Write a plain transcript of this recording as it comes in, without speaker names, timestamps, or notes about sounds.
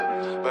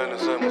Wenn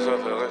es sein muss,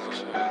 verreck ich,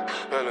 ja.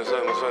 Wenn es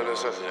sein muss, ja.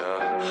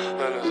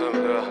 Wenn es sein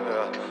muss,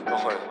 ja.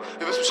 Noch ein.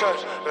 Ihr wisst Bescheid,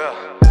 ja.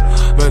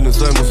 Wenn es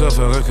sein muss,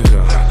 verreck ich,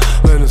 ja.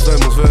 Wenn es sein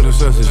muss, werde ich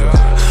stressig, ja.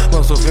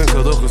 Mach's auf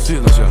Gangster, doch ist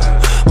ziellich, ja.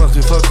 Mach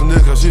die Faxen,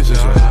 Dicker, schieß ich,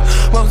 ja.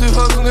 Mach die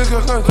Faxen,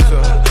 Dicker, krank ich,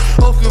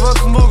 ja.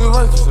 Aufgewachsen, wo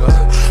Gewalt ist, ja.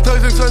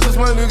 361 ist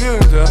meine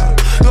Gegend, ja.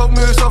 Glaub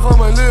mir, ich auf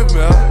mein Leben,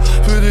 ja.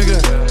 Für die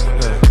Gang,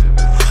 ja.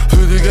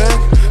 Für die Gang,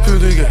 für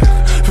die Gang,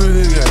 für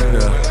die Gang,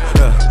 ja.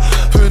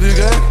 Für die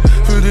Gang,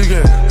 für die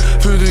Gang,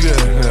 für die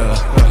Gang, ja.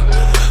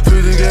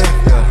 Für die Gang,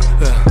 ja.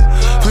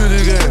 Für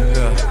die Gang,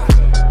 ja.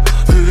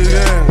 Für die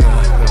Gang, ja.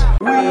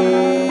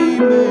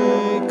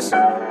 Remix.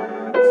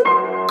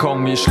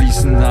 Komm, wir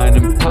schließen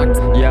einen Pakt,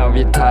 ja,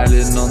 wir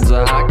teilen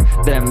unser Hack,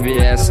 denn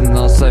wir essen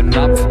aus einem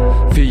Napf.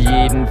 Für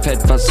jeden fett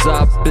was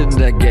ab in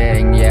der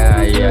Gang,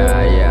 ja,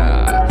 ja,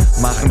 ja.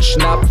 Machen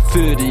Schnapp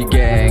für die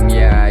Gang,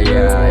 ja,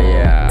 ja,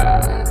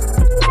 ja.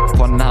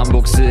 Von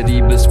Hamburg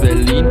City bis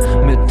Berlin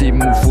mit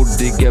dem UFO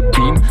Digger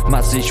Beam.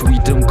 Massig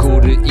Weed und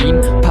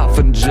Codein,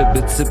 Puffen,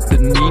 Gibbet,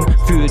 Zippenin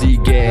für die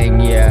Gang,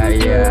 ja,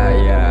 ja,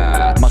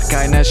 ja. Mach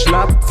keiner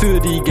schlapp für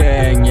die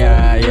Gang,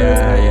 ja,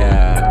 ja,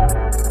 ja.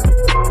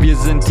 Wir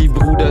sind die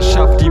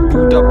Bruderschaft, die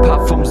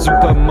Bruderpaff vom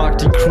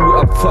Supermarkt, die Crew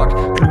abfuckt.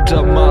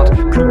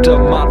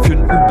 Glutamat für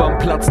den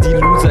U-Bahn-Platz, die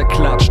Loser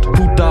klatscht.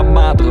 Puta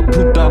madre,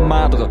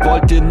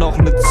 wollt ihr noch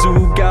ne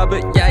Zugabe?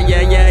 Ja, ja,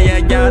 ja,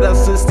 ja, ja,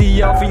 das ist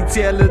die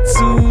offizielle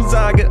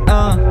Zusage.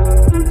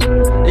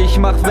 Ich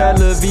mach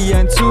Welle wie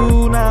ein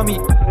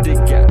Tsunami,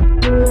 Digga.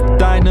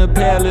 Deine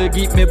Perle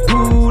gibt mir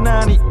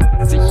Punani,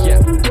 sicher.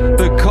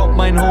 Bekommt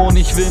mein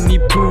Honig, Winnie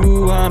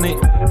Pooh, Honey,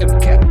 im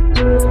Cap.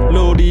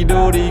 Lodi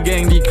Dodi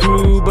Gang, die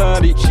Crew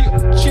Buddy.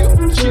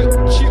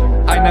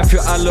 Einer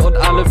für alle und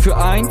alle für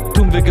ein.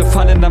 Tun wir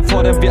Gefallen, dann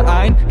fordern wir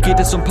ein. Geht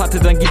es um Patte,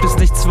 dann gibt es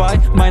nicht zwei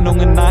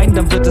Meinungen, nein,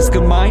 dann wird es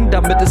gemein.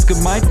 Damit ist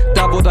gemeint,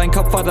 da wo dein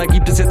Kopf war, da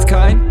gibt es jetzt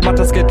kein. Mach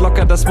das Geld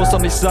locker, das muss doch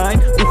nicht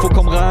sein. UFO,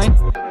 komm rein.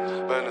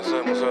 Wenn es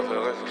sein muss,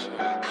 verreck ich, ja.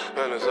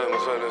 Wenn es sein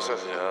muss,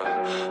 ja.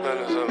 Wenn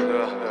es sein muss,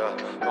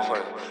 ja. Noch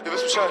ein. Ihr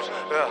wisst Bescheid,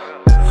 ja.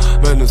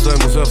 Wenn es sein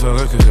muss,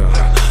 verreck ich, ja.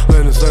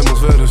 Wenn es sein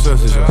muss, werde ich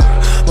stressig, ja.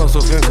 Mach's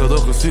auf Gangster,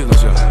 doch ist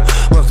ziellich, ja.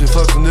 Mach die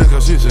Faxen, Dicker,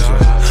 schieß ich, ja.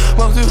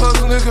 Mach die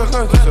Faxen, Dicker,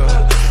 krank ich,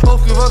 ja.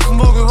 Aufgewachsen,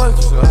 wo Gewalt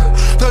ist, ja.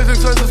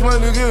 361 ist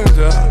meine Gegend,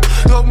 ja.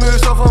 Glaub mir,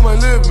 ich auf mein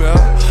Leben, ja.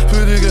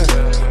 Für die Gang,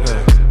 ja.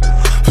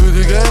 Für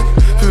die Gang,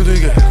 für die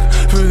Gang,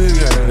 für die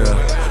Gang,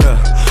 ja.